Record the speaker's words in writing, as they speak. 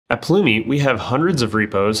At Pulumi, we have hundreds of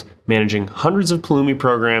repos managing hundreds of Pulumi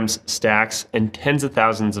programs, stacks, and tens of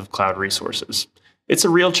thousands of cloud resources. It's a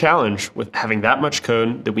real challenge with having that much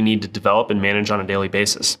code that we need to develop and manage on a daily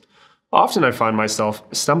basis. Often I find myself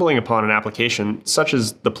stumbling upon an application such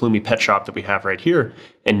as the Pulumi pet shop that we have right here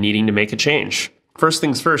and needing to make a change. First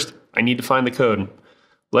things first, I need to find the code.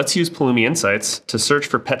 Let's use Pulumi Insights to search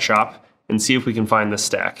for pet shop and see if we can find this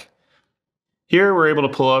stack. Here we're able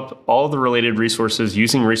to pull up all of the related resources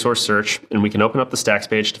using resource search, and we can open up the stacks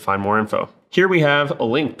page to find more info. Here we have a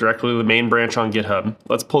link directly to the main branch on GitHub.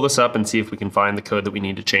 Let's pull this up and see if we can find the code that we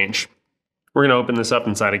need to change. We're going to open this up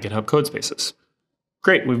inside of GitHub Codespaces.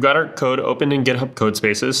 Great, we've got our code open in GitHub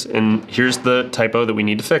Codespaces, and here's the typo that we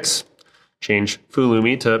need to fix. Change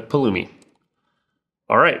Pulumi to Pulumi.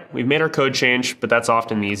 All right, we've made our code change, but that's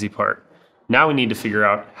often the easy part. Now we need to figure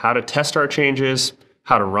out how to test our changes,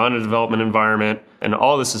 how to run a development environment, and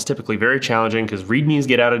all this is typically very challenging because READMEs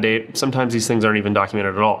get out of date. Sometimes these things aren't even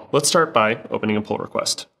documented at all. Let's start by opening a pull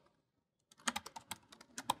request.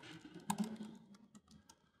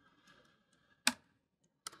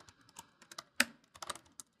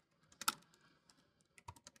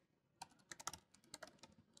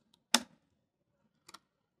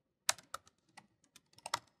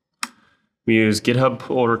 We use GitHub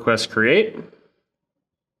pull request create.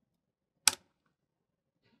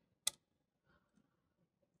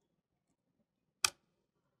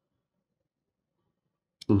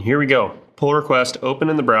 And here we go, pull request open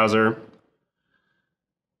in the browser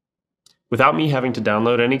without me having to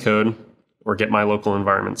download any code or get my local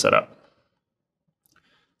environment set up.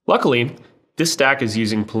 Luckily, this stack is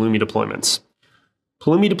using Pulumi Deployments.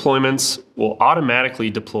 Pulumi Deployments will automatically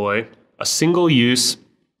deploy a single-use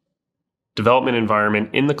development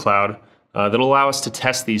environment in the cloud that'll allow us to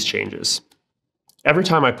test these changes. Every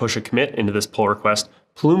time I push a commit into this pull request,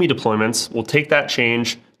 Pulumi Deployments will take that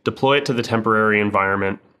change, deploy it to the temporary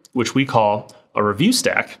environment, which we call a review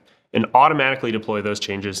stack, and automatically deploy those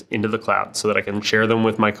changes into the cloud so that I can share them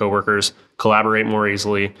with my coworkers, collaborate more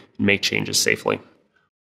easily, and make changes safely.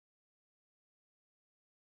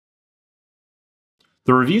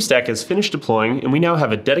 The review stack has finished deploying, and we now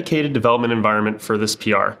have a dedicated development environment for this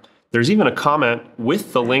PR. There's even a comment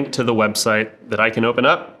with the link to the website that I can open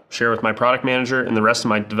up, share with my product manager and the rest of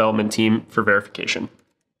my development team for verification.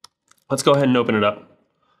 Let's go ahead and open it up.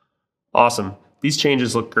 Awesome. These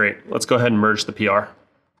changes look great. Let's go ahead and merge the PR.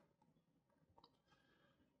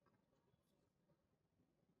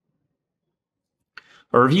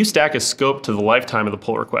 A review stack is scoped to the lifetime of the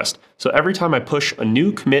pull request. So every time I push a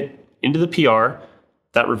new commit into the PR,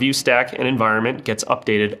 that review stack and environment gets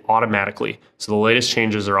updated automatically. So the latest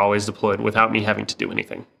changes are always deployed without me having to do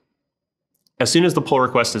anything. As soon as the pull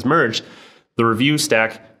request is merged, the review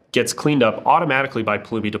stack gets cleaned up automatically by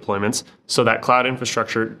Pulumi Deployments so that cloud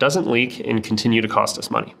infrastructure doesn't leak and continue to cost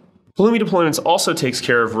us money. Pulumi Deployments also takes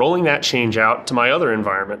care of rolling that change out to my other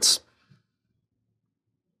environments.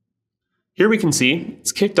 Here we can see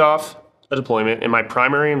it's kicked off a deployment in my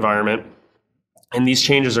primary environment, and these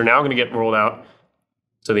changes are now going to get rolled out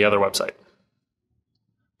to the other website.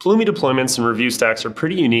 Pulumi Deployments and review stacks are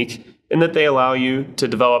pretty unique in that they allow you to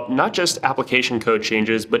develop not just application code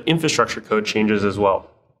changes, but infrastructure code changes as well.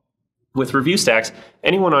 With review stacks,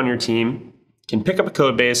 anyone on your team can pick up a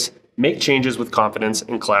code base, make changes with confidence,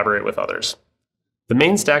 and collaborate with others. The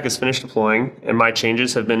main stack is finished deploying, and my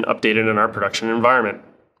changes have been updated in our production environment.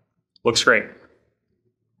 Looks great.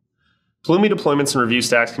 Pulumi Deployments and review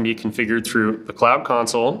stacks can be configured through the Cloud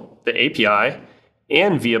Console, the API,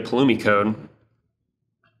 and via Pulumi code.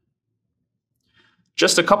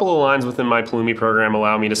 Just a couple of lines within my Pulumi program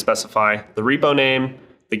allow me to specify the repo name,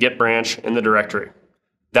 the Git branch, and the directory.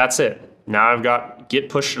 That's it. Now I've got Git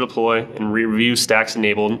push to deploy and review stacks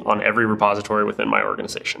enabled on every repository within my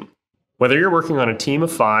organization. Whether you're working on a team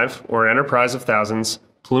of 5 or an enterprise of thousands,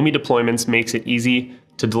 Pulumi Deployments makes it easy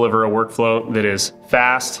to deliver a workflow that is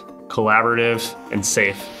fast, collaborative, and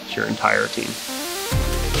safe to your entire team.